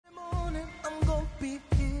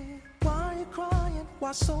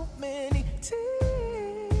my so many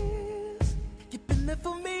tears. You've been there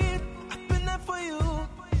for me, I've been there for you.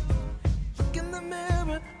 Look in the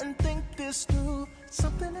mirror and think this through.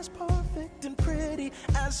 Something as perfect and pretty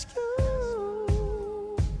as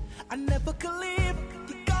you. I never could leave,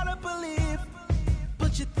 you gotta believe.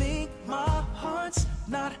 But you think my heart's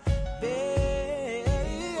not there.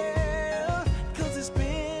 Cause it's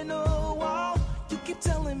been a while. You keep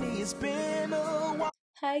telling me it's been a while.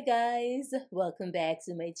 Hi guys, welcome back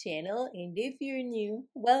to my channel, and if you're new,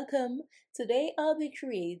 welcome. Today I'll be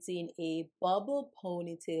creating a bubble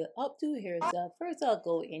ponytail updo hairstyle. First I'll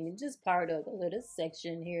go in and just part out a little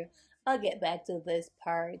section here. I'll get back to this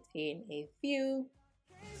part in a few.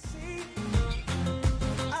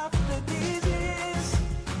 After these years,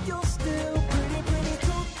 you're still pretty,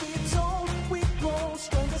 truth be told. We grow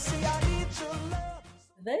stronger, see I need your love.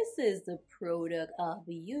 This is the product I'll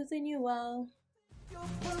be using, you all. You're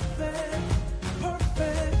perfect,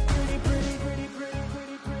 perfect, pretty, pretty, pretty, pretty,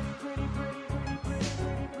 pretty, pretty,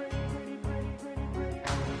 pretty.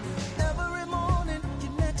 Every morning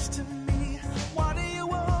you're next to me. Why do you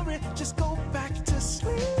worry? Just go back to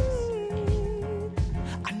sleep.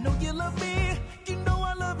 I know you love me, you know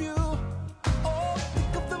I love you. Oh,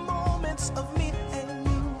 think of the moments of me and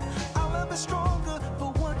you. Our love is stronger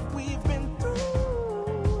for what we've been through.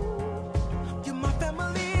 You're my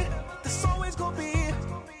family, there's always gonna be.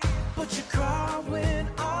 But you cry when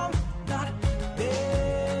I'm not there.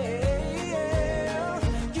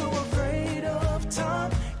 You're afraid of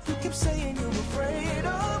time. You keep saying you're afraid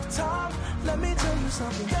of time. Let me tell you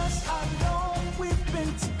something. Yes, I know we've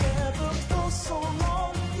been together for so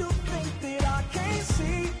long. You think that I can't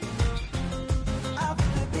see.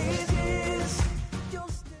 After these years, you'll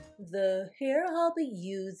still. The hair I'll be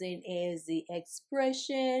using is the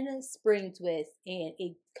Expression Spring Twist, and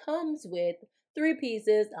it comes with 3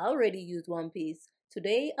 pieces. I already used 1 piece.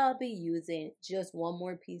 Today I'll be using just 1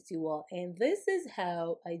 more piece, you all, and this is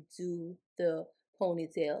how I do the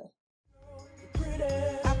ponytail. Pretty.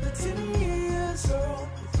 After 10 years, girl,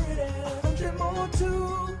 pretty. 100 more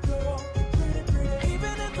too, girl, pretty, pretty.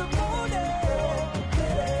 Even in the morning, girl,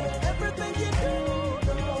 pretty. Everything you do,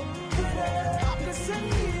 girl, pretty. After 10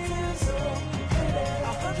 years, girl, pretty.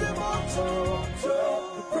 100 more too, girl,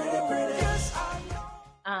 pretty, pretty. Yes, I know.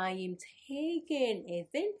 I am taking a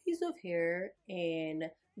thin piece of hair, and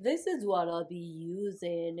this is what I'll be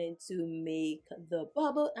using to make the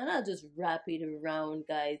bubble, and I'll just wrap it around,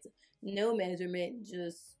 guys. No measurement,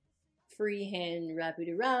 just freehand wrap it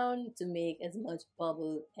around to make as much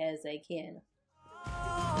bubble as I can.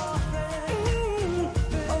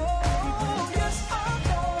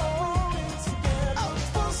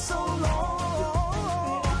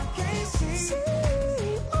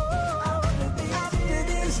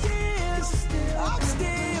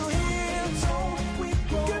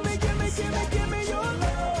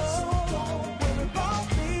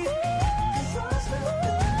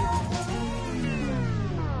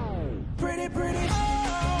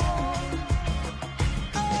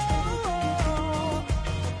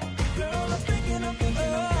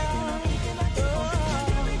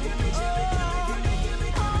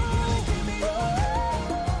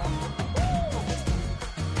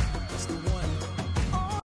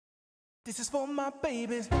 This is for my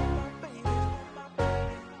babies.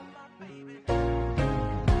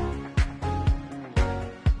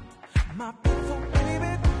 My beautiful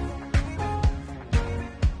baby.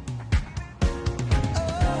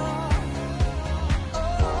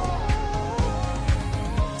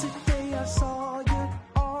 Today I saw you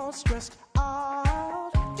all stressed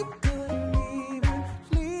out. You couldn't even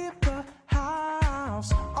leave the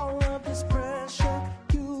house. All of this pressure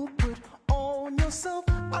you put on yourself.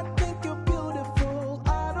 I think you're beautiful.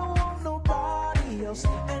 I don't want nobody else.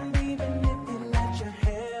 And even if you let your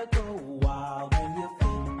hair go wild and your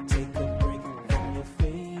feet take a break from your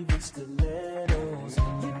favorite stilettos,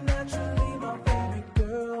 you're naturally my favorite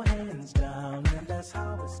girl, hands down, and that's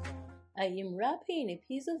how it's going. I am wrapping a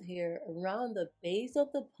piece of hair around the base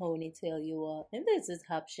of the ponytail, you all, and this is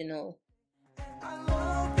optional. I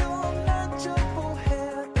love your natural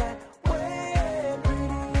hair that way.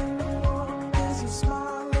 Pretty in the morning is your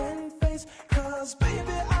smiling face. Cause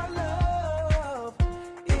baby, I love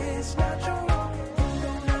is natural. You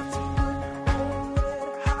don't have to put on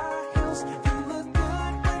red high heels. You look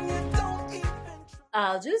good when you don't even try.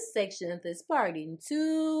 I'll just section this part in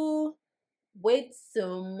 2 with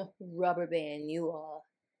some rubber band, you all.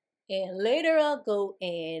 And later I'll go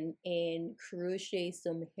in and crochet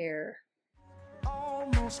some hair.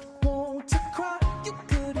 Almost want to cry. You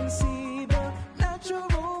couldn't see the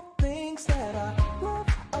natural things that I love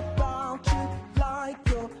about you, like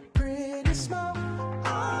your pretty smile. I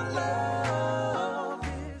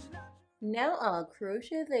now I'll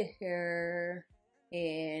crochet the hair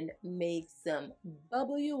and make some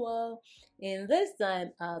bubble you all, and this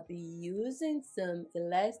time I'll be using some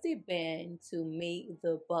elastic band to make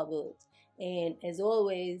the bubbles. And as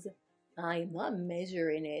always, I'm not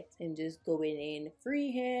measuring it and just going in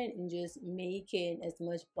freehand and just making as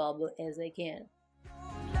much bubble as I can.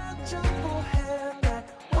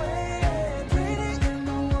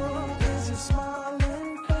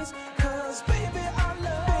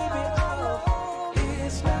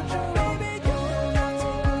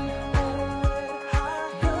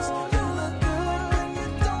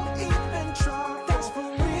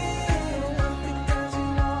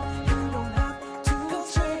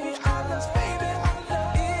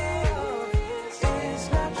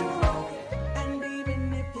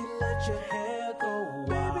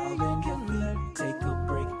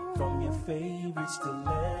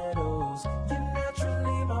 Stilettos. You're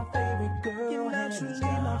naturally my favorite girl. You're naturally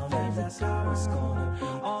my favorite. That's how it's gonna be.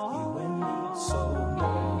 You and me, so no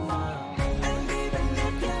lie. And even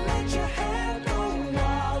if you let your hair go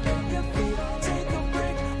wild and your feet take a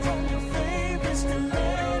break from your favorite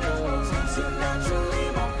stilettos, you're naturally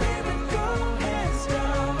my favorite girl. Hands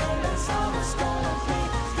down, and that's how it's gonna be.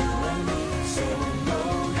 You and me, so no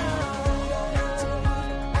lie. To put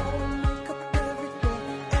on makeup every day,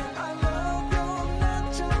 and I love your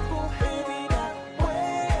natural baby that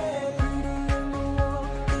way. Beauty in the world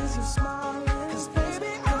is your smile, 'cause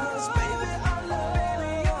baby, I love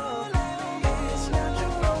your lady. It's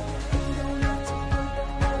natural. You don't have to put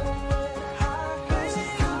on high heels. You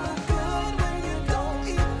look good when you don't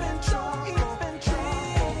even try. You don't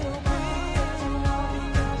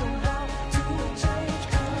have to change,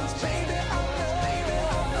 'cause baby, I love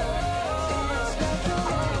it's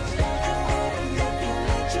natural. And even if you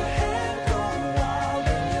let your hair go wild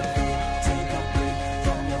and your feet take a break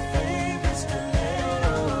from your favorite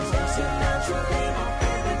stilettos, you're naturally my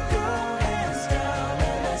favorite girl, hands down,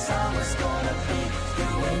 and that's how it's gonna be. You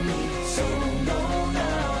and me, so no now.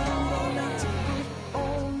 To put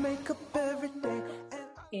on makeup every day,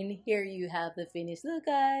 And here you have the finished look,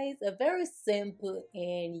 guys. A very simple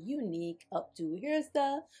and unique updo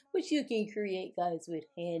hairstyle, which you can create, guys, with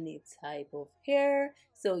any type of hair.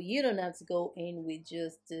 So you don't have to go in with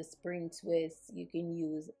just the spring twist. You can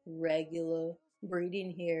use regular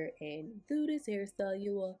braiding hair and do this hairstyle,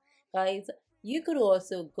 you all. Guys, you could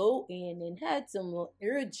also go in and add some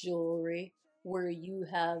ear jewelry where you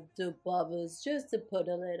have the bubbles just to put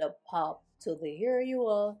a little pop to the hair, you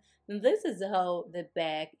all. This is how the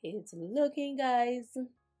back is looking, guys.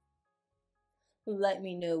 Let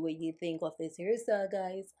me know what you think of this hairstyle,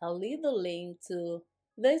 guys. I'll leave the link to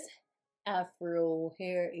this Afro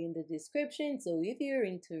hair in the description, so if you're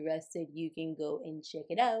interested, you can go and check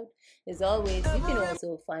it out. As always, you can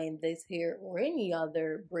also find this hair or any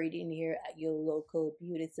other braiding hair at your local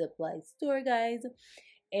beauty supply store, guys.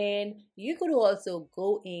 And you could also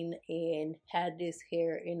go in and add this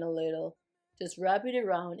hair in a little, just wrap it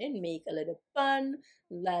around and make a little bun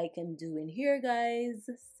like I'm doing here, guys,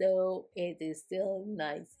 so it is still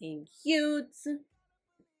nice and cute.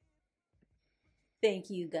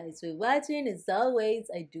 Thank you guys for watching. As always,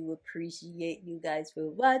 I do appreciate you guys for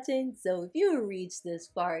watching. So if you reached this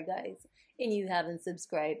far, guys, and you haven't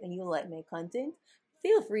subscribed and you like my content,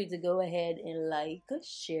 feel free to go ahead and like,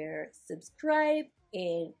 share, subscribe,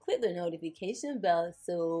 and click the notification bell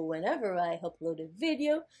so whenever I upload a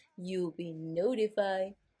video, you'll be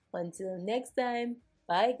notified. Until next time,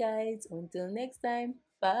 bye guys. Until next time,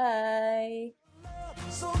 bye.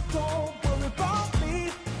 so don't worry about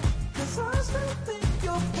me, 'cause I still think